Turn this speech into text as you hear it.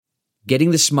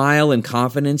Getting the smile and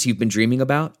confidence you've been dreaming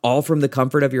about, all from the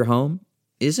comfort of your home,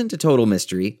 isn't a total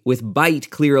mystery with Bite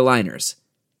clear aligners.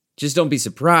 Just don't be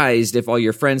surprised if all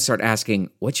your friends start asking,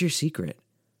 "What's your secret?"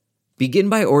 Begin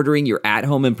by ordering your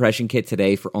at-home impression kit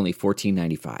today for only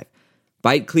 $14.95.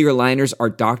 Bite clear aligners are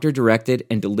doctor-directed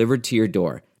and delivered to your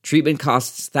door. Treatment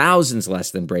costs thousands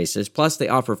less than braces, plus they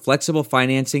offer flexible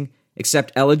financing,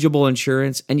 accept eligible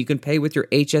insurance, and you can pay with your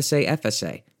HSA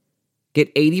FSA. Get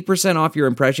 80% off your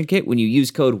impression kit when you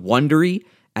use code WONDERY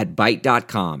at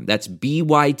Byte.com. That's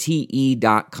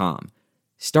BYTE.com.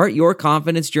 Start your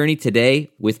confidence journey today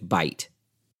with Byte.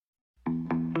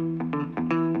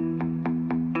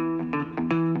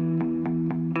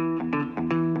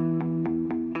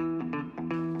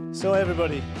 So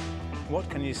everybody, what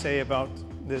can you say about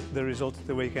the result of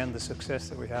the weekend, the success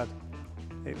that we had?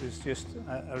 It was just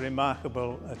a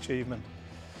remarkable achievement.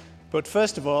 But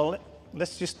first of all,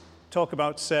 let's just talk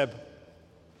about Seb.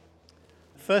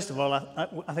 First of all,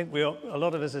 I think a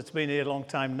lot of us that's been here a long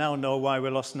time now know why we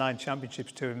lost 9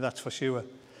 championships to him, that's for sure.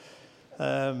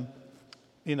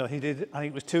 He did, I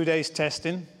think it was 2 days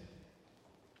testing.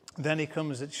 Then he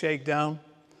comes at shakedown.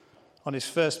 On his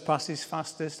first pass, he's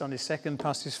fastest. On his second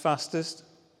pass, he's fastest.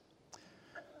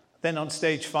 Then on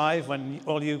stage 5, when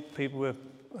all you people were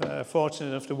fortunate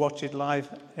enough to watch it live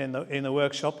in the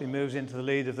workshop, he moves into the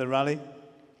lead of the rally.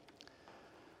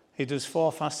 He does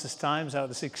 4 fastest times out of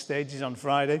the 6 stages on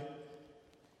Friday.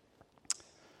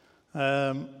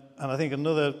 And I think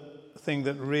another thing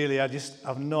that really, I just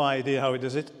have no idea how he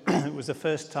does it. It was the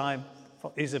first time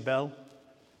for Isabel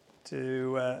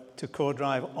to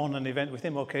co-drive on an event with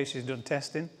him. Okay, she's done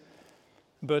testing.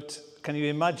 But can you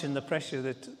imagine the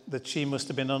pressure that she must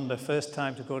have been under, first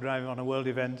time to go driving on a world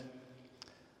event,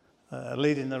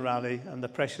 leading the rally, and the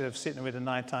pressure of sitting with a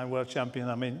 9-time world champion?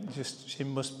 I mean, she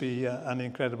must be an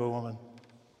incredible woman.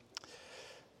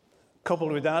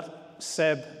 Coupled with that,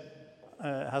 Seb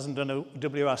hasn't done a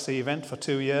WRC event for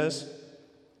 2 years,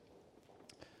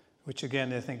 which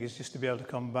again, I think is just to be able to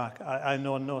come back. I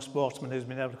know no sportsman who's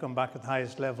been able to come back at the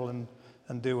highest level and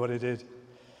do what he did.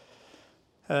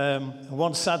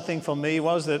 One sad thing for me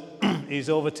was that he's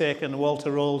overtaken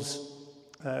Walter Roll's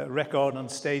record on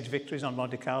stage victories on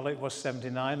Monte Carlo. It was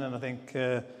 79, and I think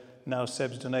now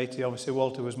Seb's done 80. Obviously,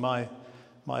 Walter was my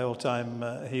all-time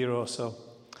hero, so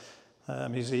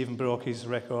he's even broke his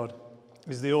record.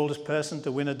 He's the oldest person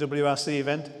to win a WRC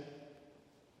event,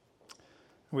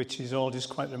 which is all just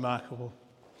quite remarkable.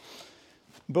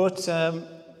 But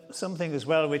something as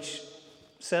well which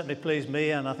certainly pleased me,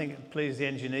 and I think it pleased the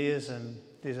engineers and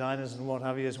designers and what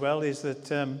have you as well, is that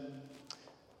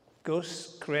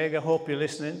Gus, Craig, I hope you're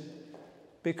listening,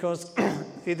 because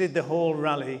he did the whole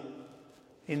rally.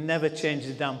 He never changed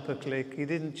the damper click. He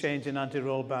didn't change an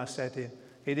anti-roll bar setting.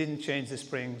 He didn't change the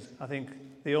springs. I think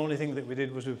the only thing that we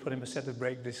did was we put him a set of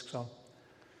brake discs on.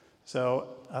 So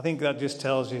I think that just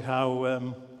tells you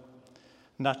how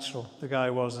natural the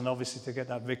guy was, and obviously to get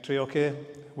that victory. Okay,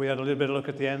 we had a little bit of luck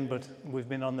at the end, but we've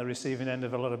been on the receiving end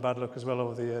of a lot of bad luck as well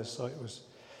over the years, so it was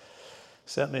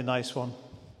certainly a nice one.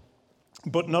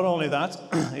 But not only that,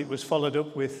 it was followed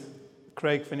up with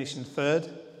Craig finishing 3rd,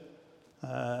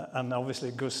 and obviously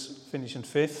Gus finishing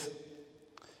 5th.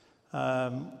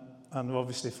 And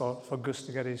obviously for Gus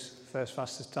to get his first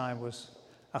fastest time was,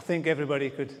 I think everybody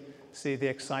could see the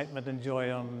excitement and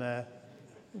joy on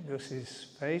Gus's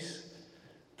face.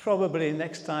 Probably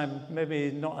next time,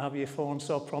 maybe not have your phone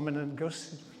so prominent,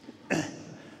 Gus.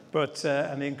 But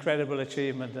an incredible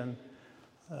achievement, and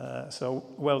so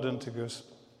well done to Gus.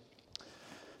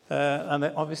 And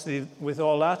obviously, with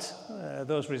all that,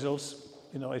 those results,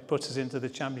 it puts us into the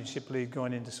championship league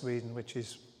going into Sweden, which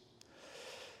is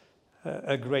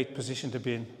a great position to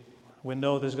be in. We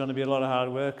know there's going to be a lot of hard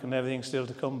work and everything still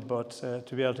to come, but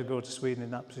to be able to go to Sweden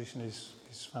in that position is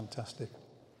fantastic.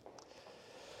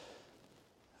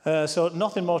 So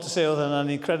nothing more to say other than an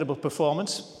incredible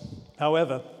performance.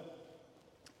 However,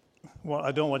 what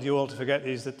I don't want you all to forget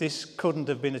is that this couldn't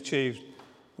have been achieved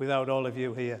without all of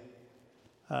you here.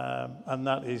 And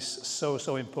that is so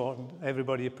important.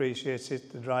 Everybody appreciates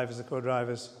it. The drivers, the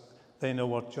co-drivers, they know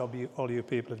what job all you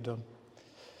people have done.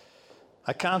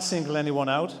 I can't single anyone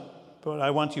out, but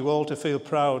I want you all to feel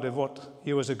proud of what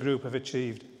you as a group have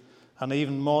achieved, and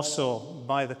even more so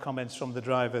by the comments from the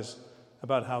drivers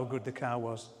about how good the car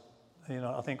was.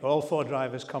 I think all 4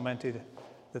 drivers commented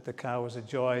that the car was a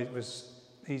joy. It was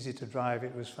easy to drive.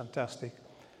 It was fantastic.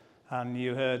 And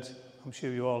you heard, I'm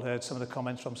sure you all heard some of the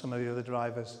comments from some of the other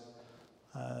drivers.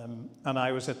 And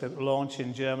I was at the launch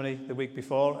in Germany the week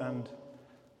before, and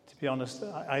to be honest,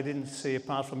 I didn't see,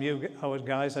 apart from you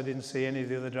guys, I didn't see any of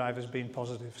the other drivers being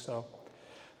positive. So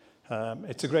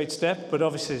It's a great step, but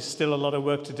obviously there's still a lot of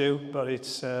work to do, but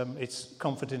it's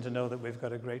comforting to know that we've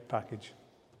got a great package.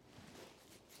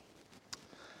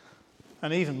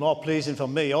 And even more pleasing for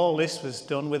me, all this was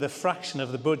done with a fraction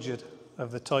of the budget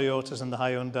of the Toyotas and the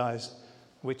Hyundais,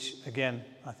 which, again,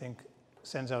 I think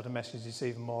sends out a message it's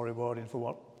even more rewarding for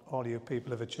what all you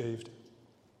people have achieved.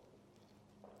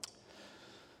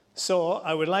 So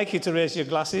I would like you to raise your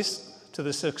glasses to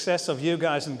the success of you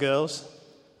guys and girls,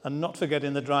 and not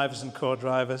forgetting the drivers and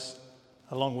co-drivers,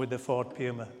 along with the Ford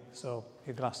Puma. So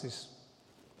your glasses.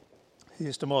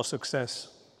 Here's to more success.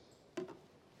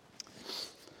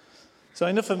 So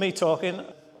enough of me talking.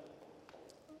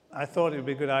 I thought it would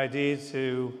be a good idea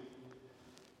to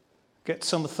get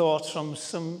some thoughts from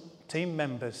some team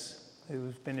members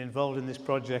who've been involved in this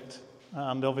project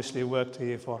and obviously worked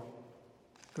here for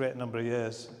a great number of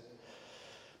years.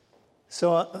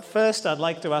 So first I'd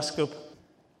like to ask up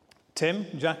Tim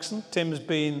Jackson. Tim's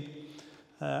been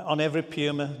on every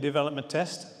Puma development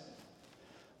test.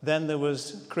 Then there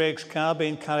was Craig's car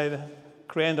being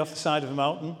craned off the side of a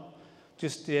mountain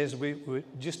just days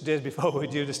before we were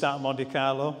due to start Monte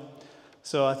Carlo.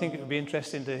 So I think it would be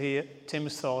interesting to hear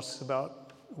Tim's thoughts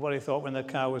about what he thought when the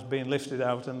car was being lifted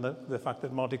out and the fact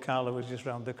that Monte Carlo was just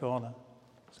round the corner.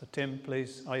 So Tim,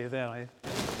 please, are you there, are you?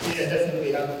 Yeah,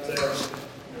 definitely had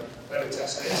better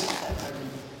test days.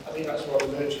 I think that's what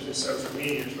emerges as social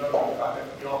media as well, the fact that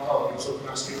your colleagues up and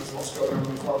asking us what's going on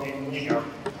before even we know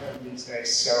these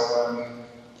days. So,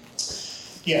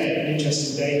 yeah, an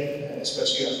interesting day,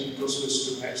 especially I think Gus was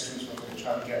stood next to us when we were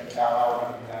trying to get the car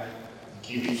out, and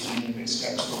Kiwi's a bit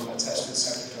skeptical on their test with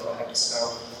 7 go ahead.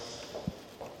 So,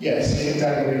 yeah, seeing it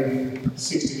dangling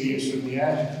 60 metres from the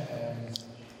air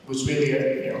was really,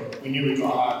 we knew we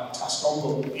got our task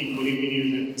on, but equally we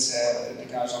knew that the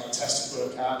guys on the test had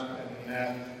worked hard,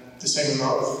 and the same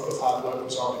amount of hard work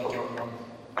was already going on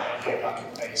here back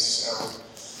at base. So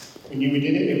we knew we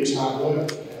did it. It was hard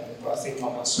work, but I think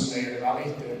on that Sunday at the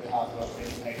rally, the hard work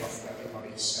really paid off for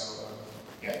everybody. So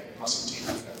yeah, massive team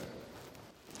effort.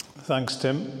 Thanks,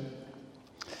 Tim.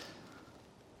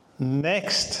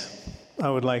 Next, I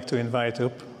would like to invite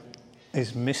up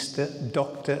is Mr.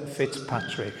 Dr.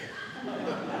 Fitzpatrick,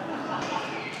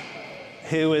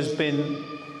 who has been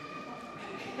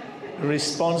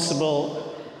responsible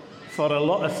for a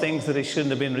lot of things that he shouldn't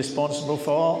have been responsible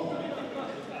for,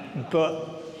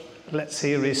 but let's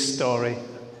hear his story.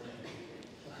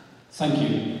 Thank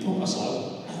you. Talk us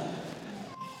loud.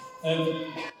 I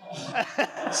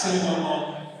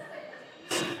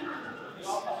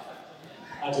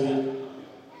do.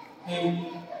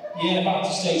 Yeah, back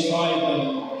to stage 5 when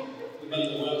we made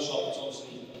the workshop. It's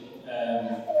obviously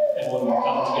everyone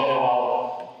gathered together while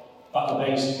back at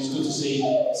base. It was good to see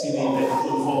the event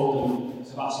unfold and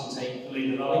Sebastian take the lead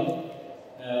of the rally.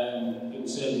 It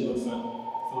was certainly good for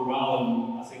the morale, and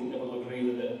I think everyone will agree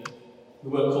that the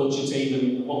work culture team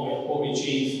and what we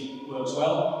achieve works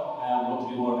well. We want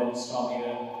to do more events throughout the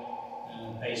year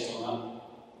based on that.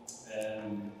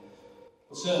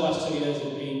 But certainly the last 2 years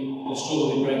have been a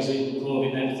struggle with Brexit, with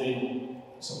COVID and everything.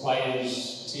 Suppliers,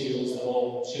 materials, they're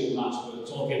all shooting match, but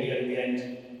it's all getting together in the end.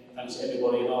 Thanks to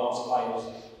everybody and all our suppliers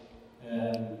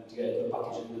to get a good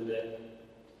package at the end of the day.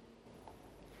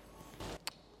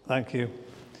 Thank you.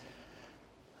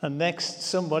 And next,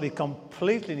 somebody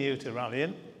completely new to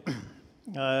rallying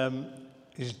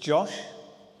is Josh.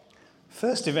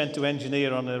 First event to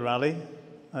engineer on a rally.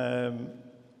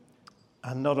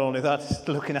 And not only that,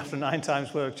 looking after 9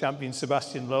 times world champion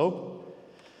Sebastian Loeb.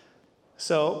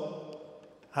 So,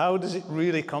 how does it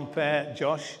really compare,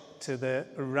 Josh, to the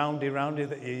roundy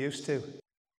that you're used to?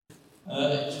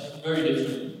 It's very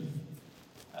different.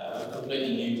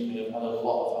 Completely new to me. I've had a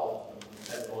lot of help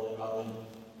from everyone around me,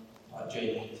 like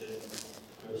Jamie to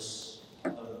Chris,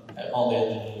 all the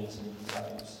engineers and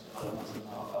mechanics. I don't know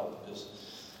how I felt because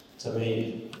to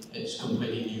me it's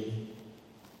completely new.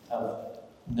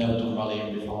 I've never done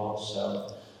rallying before, so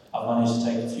I've managed to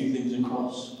take a few things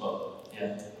across, but yeah,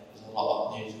 there's a lot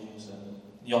of new things, and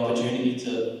the opportunity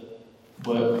to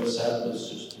work with Seb has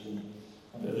just been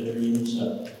a bit of a dream,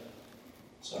 so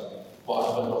what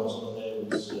happened on Sunday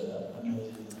was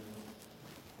amazing.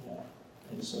 Yeah,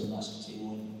 it's a massive team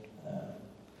win,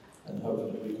 and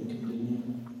hopefully we can continue.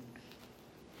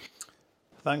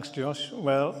 Thanks, Josh.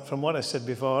 Well, from what I said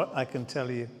before, I can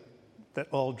tell you that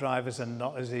all drivers are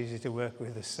not as easy to work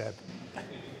with as Seb.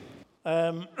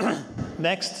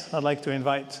 Next, I'd like to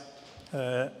invite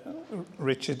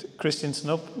Richard Christensen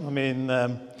up. I mean,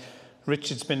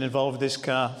 Richard's been involved with this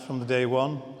car from the day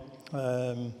one,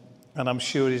 and I'm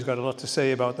sure he's got a lot to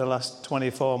say about the last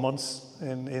 24 months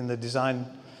in the design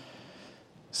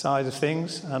side of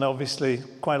things, and obviously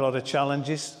quite a lot of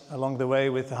challenges along the way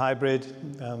with the hybrid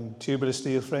tubular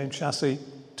steel frame chassis,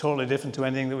 totally different to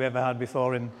anything that we ever had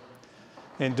before in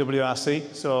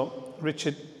WRC. So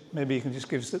Richard, maybe you can just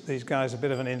give these guys a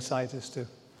bit of an insight as to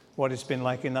what it's been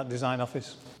like in that design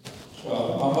office.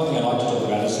 Well, one thing I'd like to talk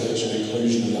about is the actual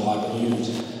inclusion of the hybrid unit.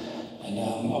 And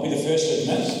I'll be the first to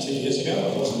admit, 2 years ago,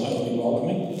 it wasn't overly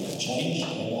welcoming, the change,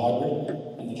 the hybrid.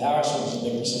 And the car so it was a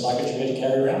big piece of luggage we had to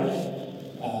carry around.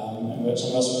 And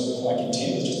some of us were quite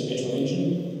content with just a petrol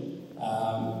engine.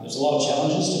 There's a lot of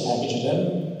challenges to package it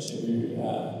in, to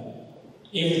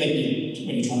everything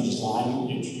when you're trying to design,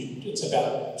 it's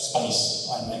about space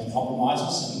and making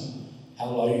compromises and how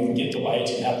low you can get the weight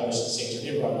and how close the sector.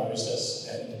 Everyone knows this.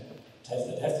 And to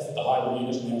have to fit the hybrid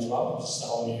unit in there as well, it's just a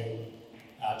whole new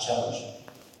challenge.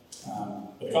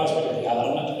 But the guys worked really hard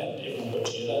on it, and everyone worked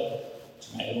together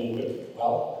to make it all work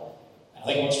well. And I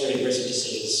think what's really impressive to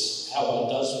see is how well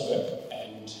it does work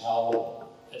and how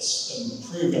it's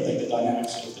improved, I think, the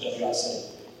dynamics of the WRC.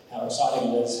 How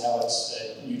exciting it is, how it's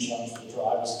a new challenge for the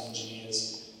drivers and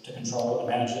engineers to control it and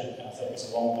manage it. And I think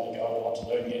it's a long way to go, a lot to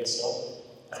learn yet still.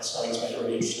 But it's made it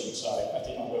really interesting. So I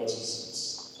think my words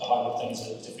is the hybrid thing is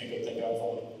definitely a good thing going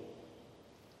forward.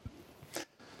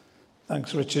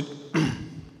 Thanks, Richard.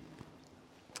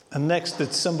 And next,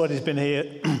 that somebody's been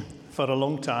here for a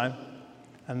long time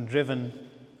and driven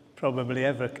probably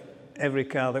every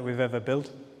car that we've ever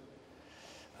built.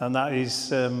 And that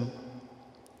is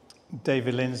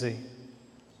Davy Lindsay.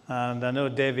 And I know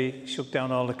Davy shook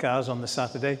down all the cars on the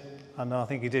Saturday. I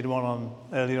think he did one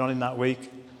earlier on in that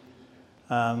week.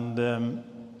 And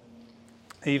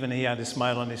even he had a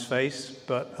smile on his face.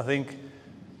 But I think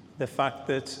the fact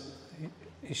that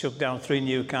he shook down 3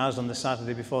 new cars on the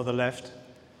Saturday before they left,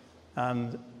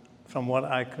 and from what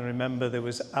I can remember, there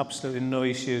was absolutely no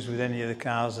issues with any of the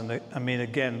cars. And I mean,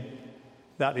 again,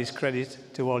 that is credit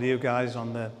to all you guys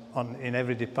in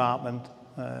every department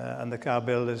and the car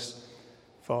builders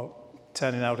for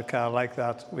turning out a car like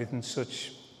that with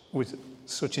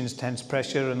such intense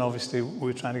pressure. And obviously,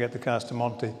 we're trying to get the cars to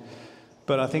Monte.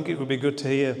 But I think it would be good to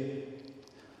hear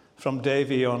from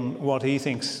Davey on what he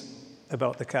thinks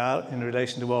about the car in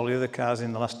relation to all the other cars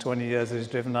in the last 20 years that he's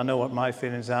driven. I know what my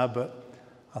feelings are, but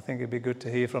I think it'd be good to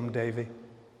hear from Davey.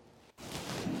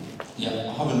 Yeah,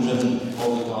 I haven't driven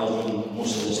all the cars, driven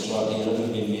most of this track here. I've never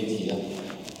been made here.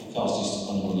 The car's just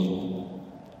unbelievable.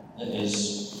 It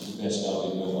is the best car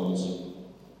we've built, obviously.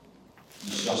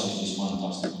 The chassis is just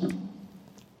fantastic.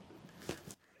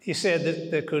 You said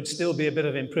that there could still be a bit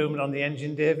of improvement on the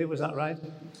engine, Davey, was that right?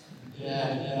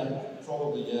 Yeah,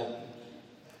 probably, yeah.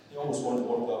 You always want to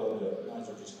work out, but guys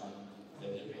are just can't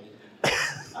get it really.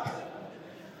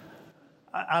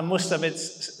 I must admit,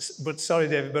 but sorry,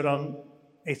 David, but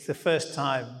it's the first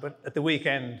time, but at the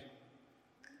weekend,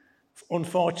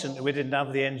 unfortunately, we didn't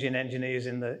have the engine engineers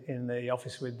in the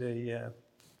office with the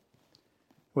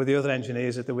other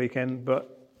engineers at the weekend.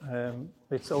 But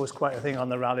it's always quite a thing on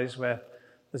the rallies where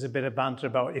there's a bit of banter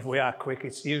about if we are quick.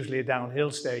 It's usually a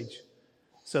downhill stage.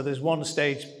 So there's one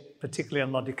stage, particularly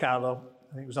on Monte Carlo,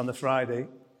 I think it was on the Friday,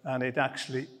 and it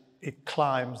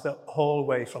climbs the whole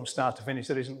way from start to finish.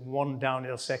 There isn't one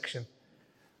downhill section.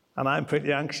 And I'm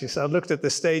pretty anxious. I looked at the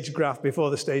stage graph before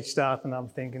the stage start, and I'm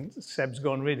thinking, Seb's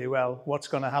going really well. What's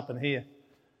going to happen here?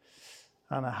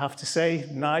 And I have to say,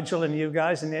 Nigel and you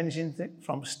guys in the engine thing,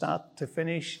 from start to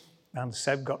finish, and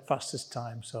Seb got fastest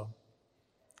time. So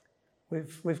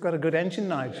we've got a good engine,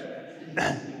 Nigel.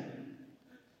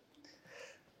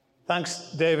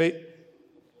 Thanks, David.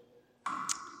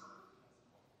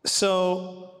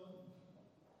 So,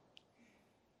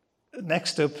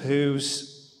 next up,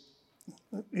 he's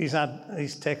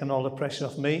taken all the pressure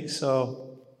off me.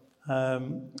 So,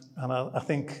 and I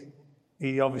think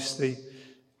he obviously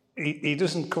he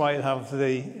doesn't quite have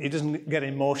he doesn't get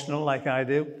emotional like I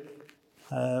do.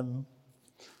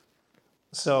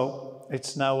 So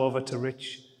it's now over to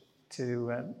Rich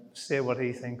to say what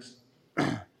he thinks.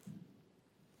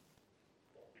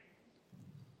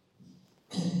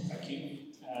 Thank you.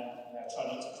 I try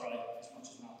not to cry as much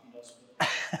as Malcolm does.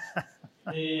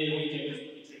 But the weekend was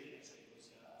really tricky, actually.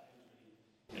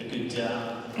 It was a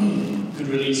good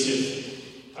release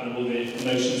of kind of all the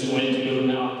emotions that went into building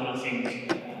that up, and I think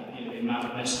the amount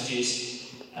of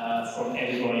messages from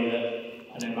everybody that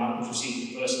I know Malcolm's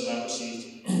received, the person that I've received,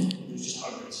 it was just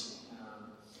hundreds.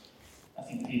 I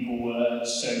think people were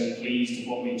so pleased with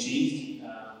what we achieved.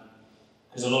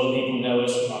 Because a lot of people know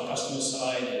us from our customer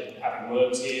side, and having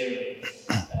worked here,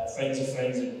 and friends of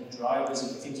friends and drivers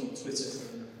and things on Twitter from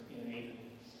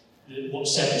what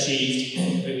Seb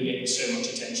achieved, really getting so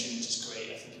much attention, which is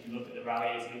great. I think it'd be you look at the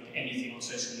rally, if you look at anything on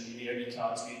social media, the only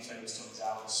cars being focused on is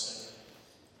ours. So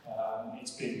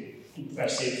it's been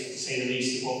impressive, to say the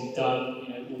least, of what we've done. You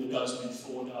know, all the guys moving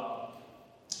forward are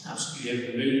absolutely over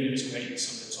the moon, and it was great that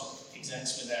some of the top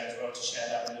execs were there as well to share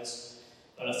that with us.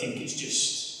 But I think it's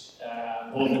just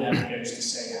more than ever goes to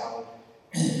say how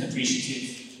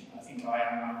appreciative I think I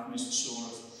am, Malcolm is for sure,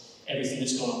 of everything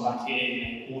that's gone on back here, you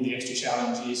know, all the extra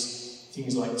challenges,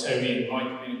 things like Tony and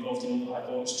Mike being involved in all the high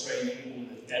voltage training, all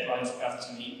the deadlines we have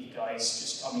to meet, the guys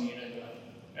just coming in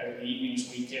over evenings,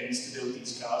 weekends to build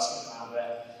these cars, getting out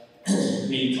there,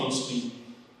 me constantly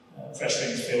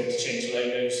pressuring Phil to change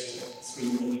logos to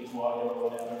 3 millimeters wider or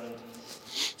whatever. And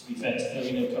to be fair to Phil,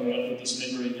 you know, coming up with this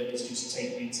livery that is just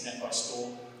taking the internet by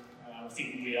storm. I think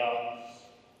we are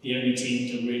the only team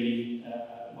to really,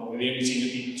 we're the only team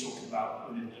that people are talking about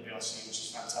within the WRC, which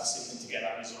is fantastic, and to get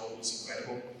that result is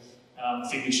incredible. I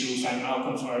think we should all thank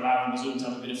Malcolm for allowing us all to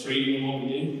have a bit of freedom in what we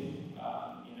do.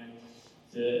 You know,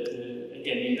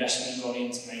 again, the investment gone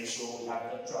in to make sure we have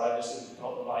the drivers that we've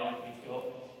got, the lineup we've got,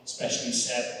 especially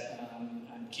Seb,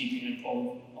 and keeping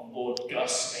on board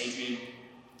Gus, Adrian,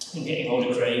 and getting hold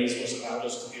of Craig is what's allowed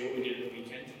us to do what we did at the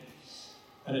weekend.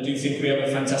 And I do think we have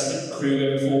a fantastic crew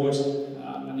going forward,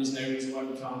 and there's no reason why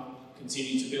we can't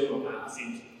continue to build on that. I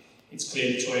think it's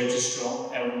clear that Toyota's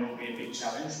strong, Elton will be a big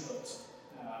challenge, but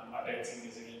I don't think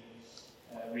there's any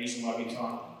reason why we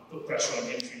can't put pressure on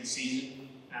him through the season.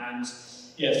 And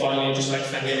yeah, finally, I'd just like to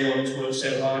thank everyone who's worked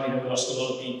so hard. You know, we lost a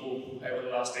lot of people over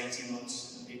the last 18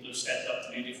 months, and people have stepped up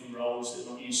to do different roles that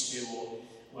they're not used to or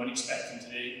weren't expecting to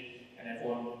do. And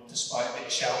everyone, despite a bit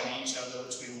of shouting at each other,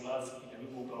 which we all love, you know,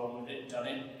 we've all got on with it and done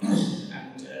it.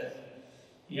 And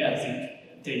yeah, I think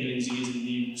David Lindsay is the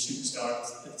new superstar of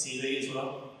TV as well.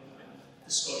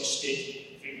 The Scottish stick, I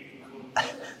think we can call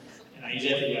him. You know, he's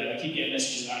everywhere. I keep getting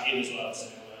messages about him as well, so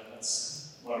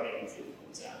that's worrying.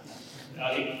 But I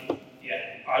think,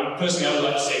 yeah, I would like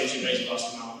to say we should raise a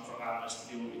glass to Malcolm for allowing us to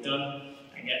do what we've done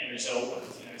and get the result. And,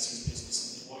 you know, it's his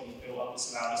business and what he's built up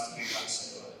that's allowed us to do that.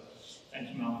 So thank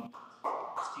you, Malcolm.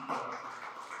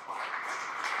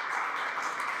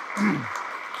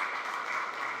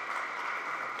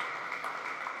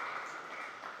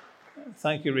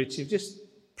 Thank you, Rich. You've just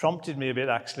prompted me a bit,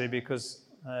 actually, because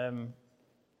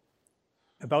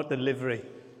about the livery,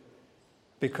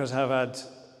 because I've had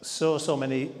so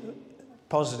many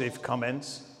positive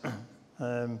comments,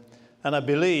 and I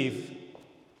believe,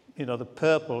 you know, the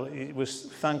purple, it was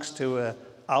thanks to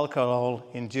alcohol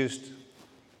induced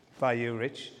by you,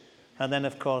 Rich, and then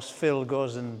of course Phil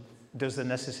goes and does the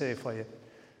necessary for you.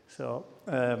 So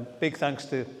big thanks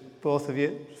to both of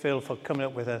you, Phil, for coming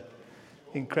up with an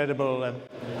incredible.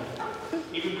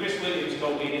 Even Chris Williams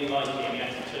told me he didn't like it and he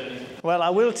had to turn it. Well, I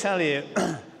will tell you,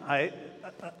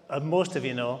 most of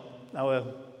you know, our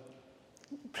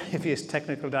previous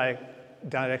technical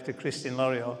director, Christian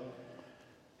Loriot,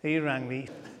 he rang me,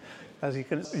 as you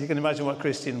can imagine what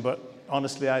Christian, but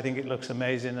honestly, I think it looks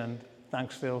amazing, and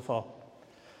thanks, Phil, for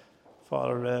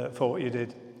what you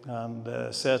did.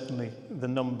 And certainly the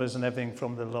numbers and everything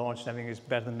from the launch and everything is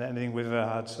better than anything we've ever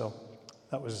had, so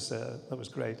that was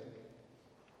great.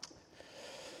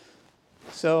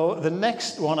 So the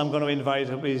next one I'm going to invite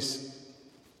up is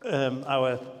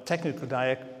our technical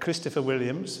director, Christopher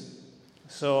Williams.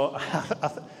 So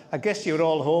I guess you were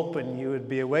all hoping you would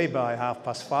be away by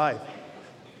 5:30.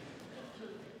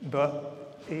 But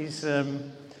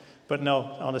no,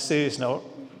 on a serious note,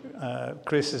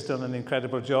 Chris has done an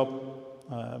incredible job,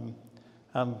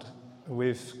 and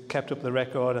we've kept up the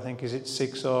record. I think is it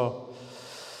six or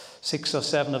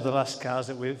seven of the last cars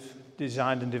that we've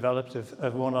designed and developed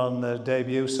have won on the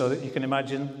debut. So that you can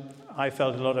imagine, I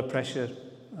felt a lot of pressure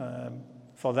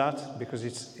for that, because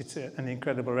it's an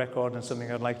incredible record and something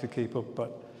I'd like to keep up.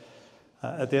 But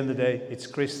at the end of the day, it's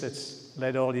Chris that's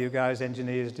led all you guys,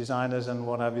 engineers, designers, and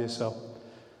what have you. So,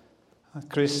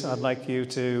 Chris, I'd like you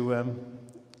to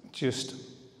just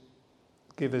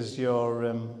give us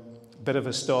your bit of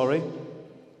a story.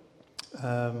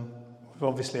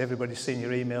 Obviously, everybody's seen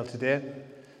your email today,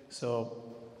 so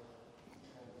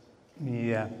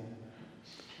yeah.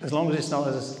 As long as it's not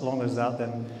as long as that,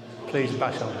 then please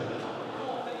bash on.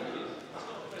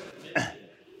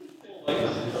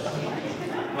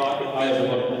 Hi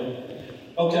everybody.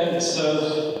 Okay,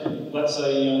 so let's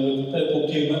say with Purple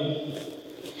Puma,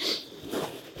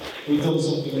 we've done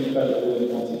something incredible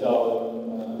with Monte.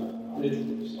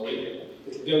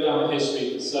 It'll go down in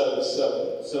history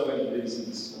for so many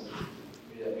reasons.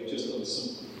 Yeah, we've just done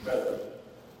something incredible.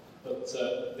 But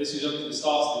this is only the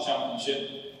start of the championship.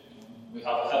 We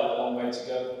have a hell of a long way to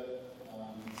go.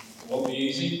 It won't be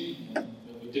easy.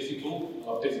 It'll be difficult.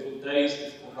 We'll have difficult days,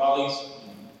 difficult rallies.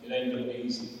 It ain't going to be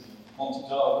easy. Monte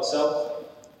Carlo itself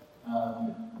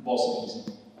wasn't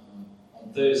easy.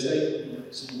 On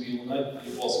Thursday, some of you will know,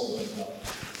 it wasn't going well.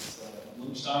 So at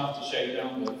lunchtime, after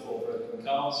shakedown, we had 4 broken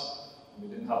cars, and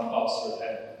we didn't have parts to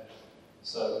repair.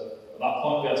 So at that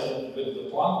point, we had to come up with a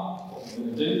plan. What we're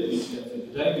going to do, we need to get through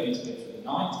the day, we need to get through the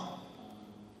night.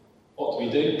 What do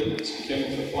we do? So we came up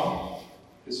with a plan.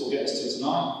 This will get us to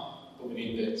tonight, but we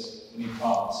need bits, we need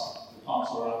parts. The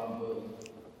parts are out in the world.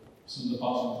 Some of the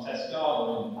parts from the test guard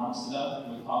are in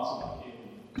Amsterdam, and the parts are back here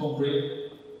in Cumbria.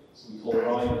 So we call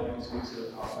Ryan, we speak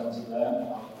to our friends are there, and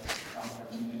our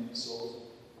engineer sort.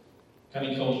 Can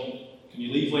you come? Can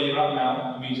you leave where you're at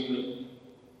now immediately?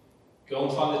 Go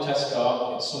and find the test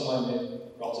car, it's somewhere near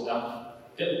Rotterdam.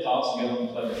 Get the parts and get on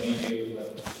the plane immediately.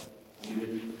 And we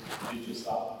did just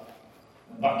that.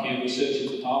 And back here, we're searching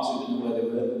for parts, we didn't know where they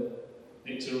were.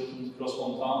 Nick Turrell comes across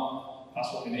one part,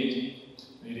 that's what we need.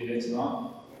 We need it here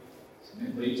tonight. So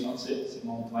Nick leaves, that's it, it's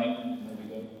on the plane, and there we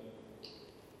go.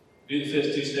 We do the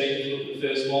first 2 stages, look at the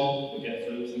first one, we get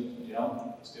through, think,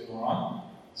 yeah, it's doing alright.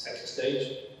 Second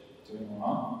stage, doing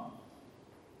alright.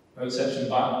 Road section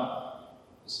back,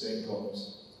 the steering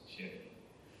problems. Shit.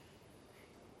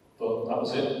 But that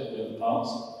was it, we had the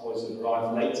parts, boys had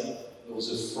arrived late. There was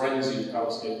a frenzied power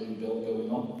steering build going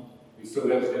on. We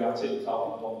threw everything at it,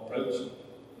 carpet bomb approach.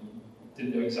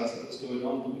 Didn't know exactly what was going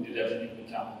on, but we did everything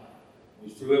we can. We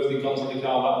threw everything onto the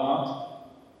car that night.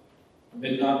 At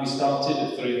midnight we started,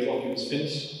 at 3 o'clock it was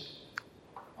finished.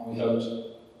 And we'd hoped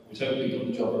we'd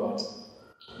done the job right.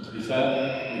 And to be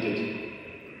fair, we did.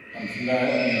 And from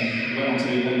there, we went on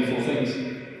to do wonderful things.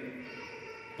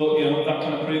 But that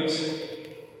kind of proves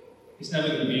it's never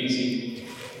going to be easy.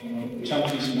 The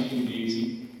championship is not going to be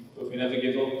easy, but we never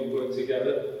give up, we work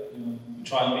together, we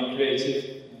try and be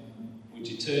creative, we're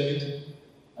determined,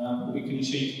 but we can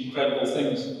achieve incredible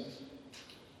things.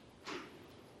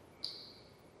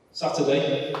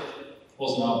 Saturday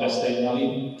wasn't our best day in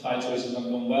rally, tyre choices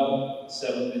haven't gone well,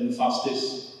 7th in the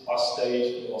fastest, last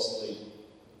stage, we lost the lead.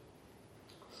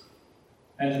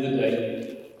 End of the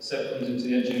day, Seb comes into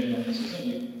the engineering office, there's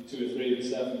only 2 or 3 of the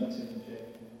 7 in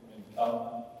the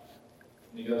car.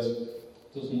 And he goes,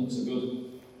 doesn't look so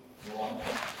good. We're like,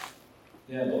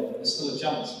 yeah, but there's still a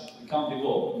chance. We can't give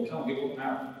up. We can't give up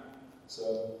now. So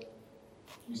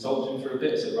we told him for a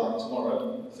bit, said, right,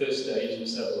 tomorrow, first stage, we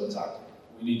said we'll attack.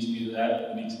 We need to be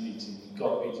there, we need to beat him. We've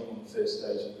got to beat him on the first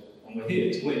stage. And we're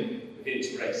here to win, we're here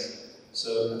to race.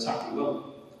 So attack we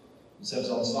will. And Seb's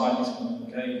on side, he's going,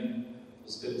 okay,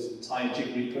 there's a bit of tyre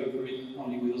jiggery pokery, how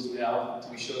many wheels do we have? Do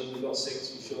we show them we've got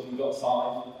 6, we show them we've got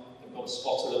 5. Got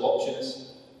spotted of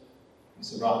options. We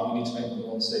said, right, we need to make them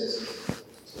 1-6.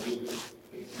 So we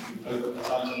poke up the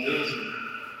tyres and wheels.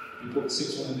 We put the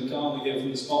 6 one in the car, we go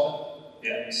from the spotter.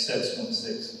 Yeah, it says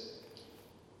 1-6.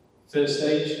 First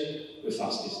stage, we're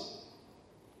fastest.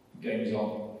 Game's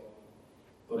on.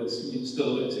 But it's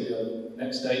still a bit to go.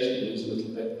 Next stage, we lose a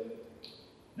little bit.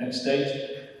 Next stage,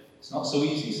 it's not so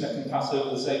easy. Second pass over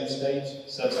the same stage.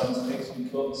 Seb's having to take some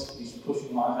cuts. He's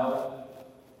pushing like hell.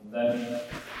 And then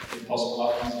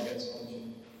impossible happens, he gets punched,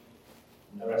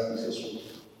 and the rest is history.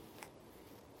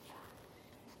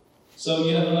 So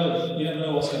you never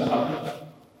know what's going to happen.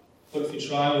 But if you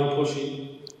try, we're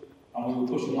pushing, and we were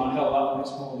pushing like hell that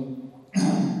next morning.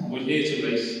 And we're here to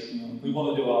race, we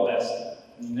want to do our best,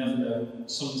 and you never know,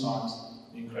 sometimes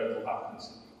the incredible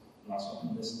happens, and that's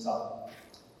what this is at.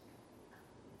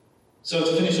 So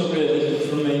to finish up really,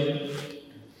 from me,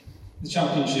 the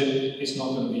championship, it's not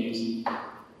going to be easy.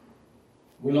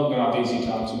 We're not going to have easy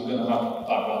times, we're going to have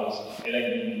bad rallies. It ain't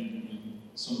going to be,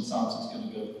 sometimes it's going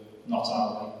to go not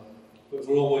our way. But if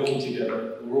we're all working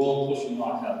together, we're all pushing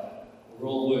like hell, we're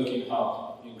all working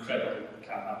hard, the incredible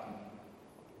can happen.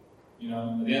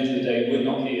 At the end of the day, we're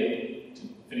not here to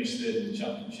finish third in the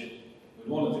championship. We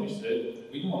don't want to finish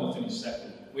third, we don't want to finish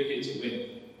second. We're here to win.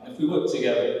 And if we work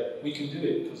together, we can do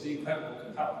it, because the incredible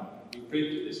can happen. We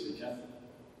proved it this weekend.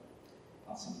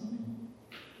 That's it for me.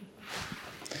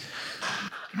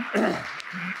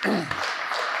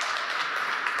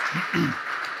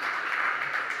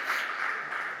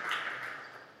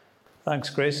 Thanks,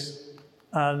 Chris.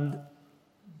 And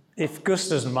if Gus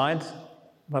doesn't mind,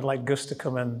 I'd like Gus to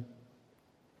come and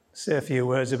say a few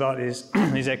words about his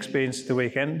experience the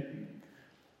weekend.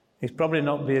 He's probably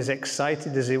not be as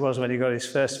excited as he was when he got his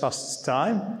first fastest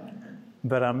time,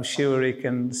 but I'm sure he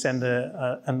can send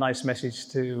a nice message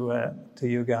to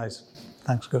you guys.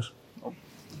 Thanks, Gus.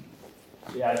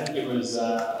 Yeah, I think it was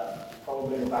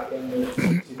probably in the back end of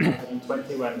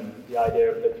 2020 when the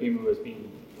idea of the Puma was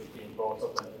being brought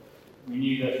up. And We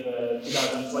knew that the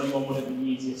 2021 would have been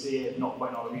easier to see not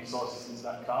putting all the resources into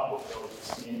that car, but Phil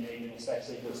and Aidan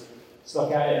especially just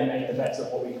stuck at it and made the best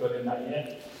of what we could in that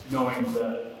year, knowing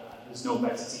that there's no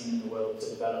better team in the world to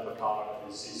develop a car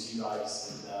as you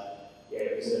guys. And yeah,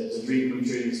 it was a dream come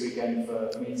true this weekend for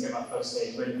me to get my first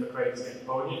stage win, for Craig to get the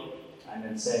podium, and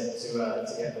then Seb to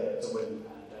get the win.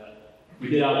 And we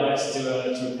did our best to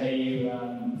repay you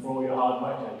for all your hard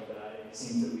work, and it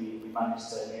seems that we managed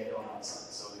to get it on our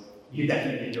side. So you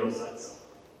definitely did your side. So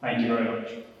thank you very much.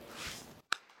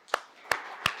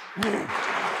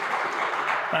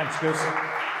 Thanks, Gus.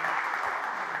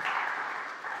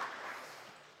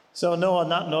 So, no, on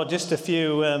that note, just a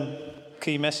few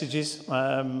key messages.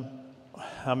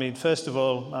 I mean, first of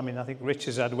all, I think Rich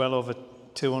has had well over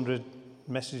 200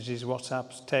 messages,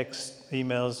 WhatsApps, texts,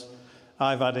 emails.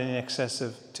 I've had in excess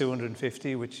of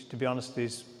 250, which, to be honest,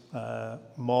 is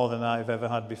more than I've ever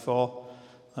had before,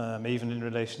 even in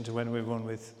relation to when we won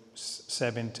with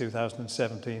Seb in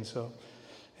 2017. So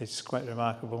it's quite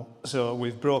remarkable. So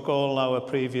we've broke all our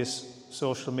previous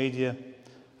social media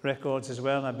records as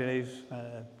well. I believe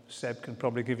Seb can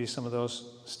probably give you some of those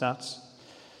stats.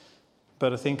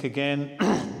 But I think, again,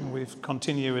 we've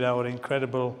continued with our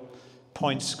incredible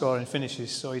point scoring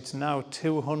finishes. So it's now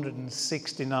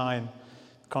 269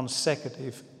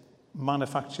 consecutive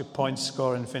manufactured point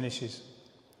scoring finishes.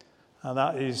 And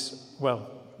that is, well,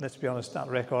 let's be honest, that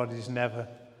record is never,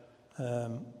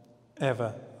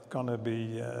 ever going to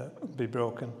be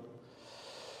broken.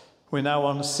 We're now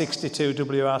on 62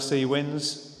 WRC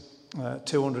wins,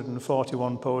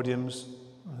 241 podiums.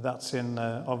 That's in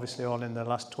obviously all in the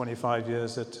last 25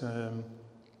 years that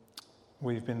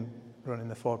we've been running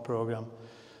the Ford program.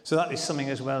 So that is something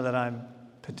as well that I'm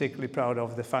particularly proud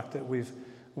of, the fact that we've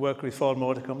worked with Ford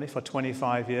Motor Company for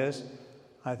 25 years.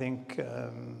 I think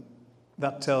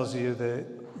that tells you the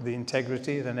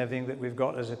integrity and everything that we've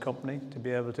got as a company. To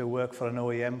be able to work for an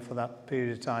OEM for that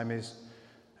period of time is,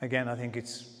 again, I think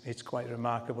it's quite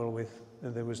remarkable.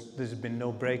 There's been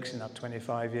no breaks in that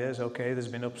 25 years. Okay, there's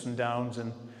been ups and downs,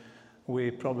 and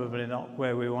we're probably not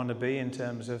where we want to be in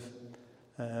terms of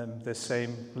the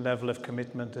same level of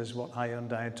commitment as what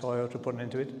Hyundai and Toyota are putting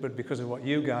into it. But because of what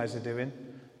you guys are doing,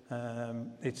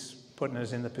 it's putting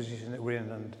us in the position that we're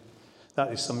in, and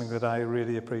that is something that I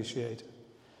really appreciate.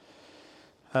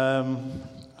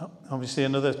 Obviously,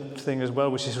 another thing as well,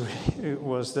 which is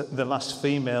was the last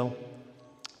female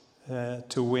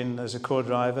to win as a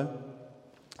co-driver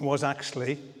was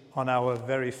actually on our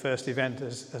very first event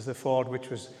as the Ford, which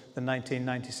was the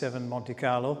 1997 Monte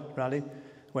Carlo rally,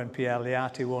 when Pierre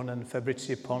Liati won and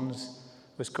Fabrizia Pons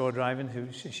was co-driving, who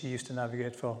she used to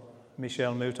navigate for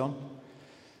Michel Mouton.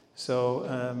 So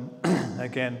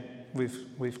again,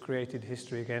 we've created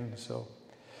history again. So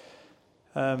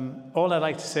all I'd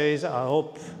like to say is I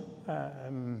hope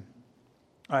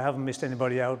I haven't missed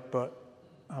anybody out, but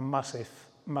a massive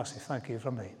thank you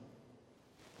from me.